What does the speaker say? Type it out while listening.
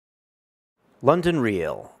London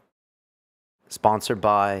Real, sponsored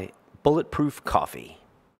by Bulletproof Coffee.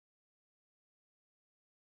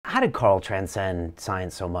 How did Carl transcend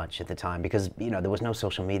science so much at the time? Because, you know, there was no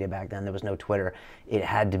social media back then, there was no Twitter. It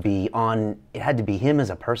had to be him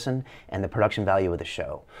as a person and the production value of the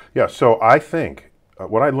show. Yeah, so I think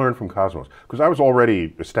what I learned from Cosmos, because I was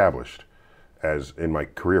already established as in my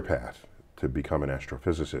career path to become an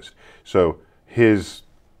astrophysicist. So his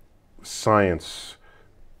science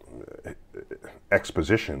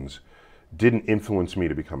expositions didn't influence me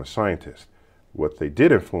to become a scientist. What they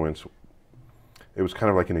did influence, it was kind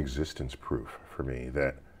of like an existence proof for me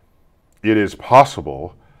that it is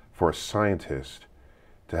possible for a scientist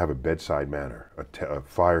to have a bedside manner, a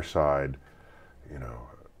fireside, you know,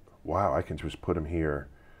 wow, I can just put him here.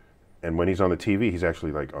 And when he's on the TV, he's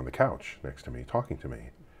actually like on the couch next to me, talking to me.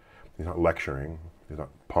 He's not lecturing, he's not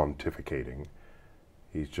pontificating,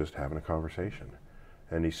 he's just having a conversation.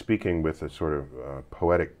 And he's speaking with a sort of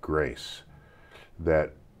poetic grace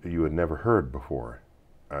that you had never heard before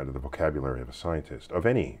out of the vocabulary of a scientist of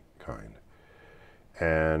any kind.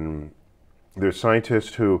 And there's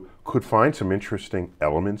scientists who could find some interesting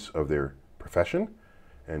elements of their profession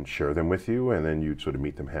and share them with you, and then you'd sort of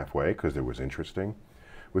meet them halfway because it was interesting.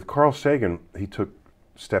 With Carl Sagan, he took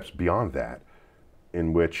steps beyond that,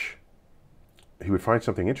 in which he would find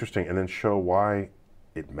something interesting and then show why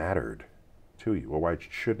it mattered to you, or why it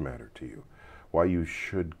should matter to you, why you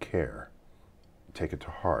should care, take it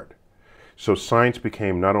to heart. So science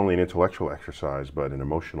became not only an intellectual exercise, but an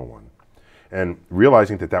emotional one. And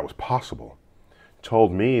realizing that that was possible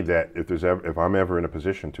told me that if I'm ever in a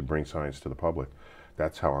position to bring science to the public,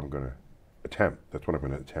 that's how I'm going to attempt. That's what I'm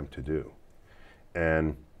going to attempt to do.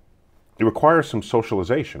 And it requires some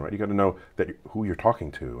socialization, right? You got to know who you're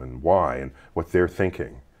talking to and why and what they're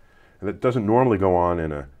thinking. And that doesn't normally go on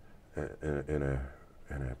in a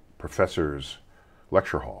professor's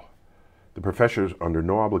lecture hall. The professor's under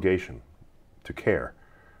no obligation to care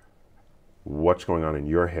what's going on in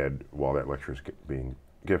your head while that lecture is being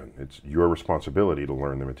given. It's your responsibility to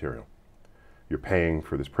learn the material. You're paying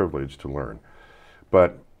for this privilege to learn.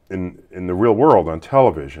 But in the real world, on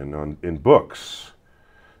television, in books,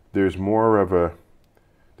 there's a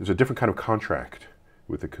different kind of contract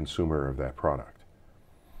with the consumer of that product.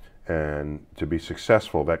 And to be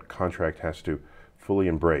successful, that contract has to fully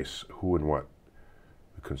embrace who and what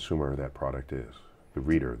the consumer of that product is. The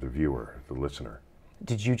reader, the viewer, the listener.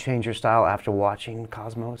 Did you change your style after watching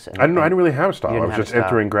Cosmos? I didn't really have a style. I was just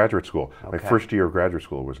entering graduate school. Okay. My first year of graduate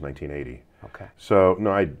school was 1980. Okay. So,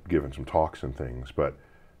 no, I'd given some talks and things, but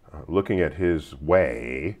looking at his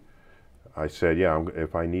way, I said, yeah,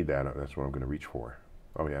 if I need that, that's what I'm going to reach for.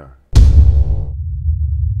 Oh, yeah.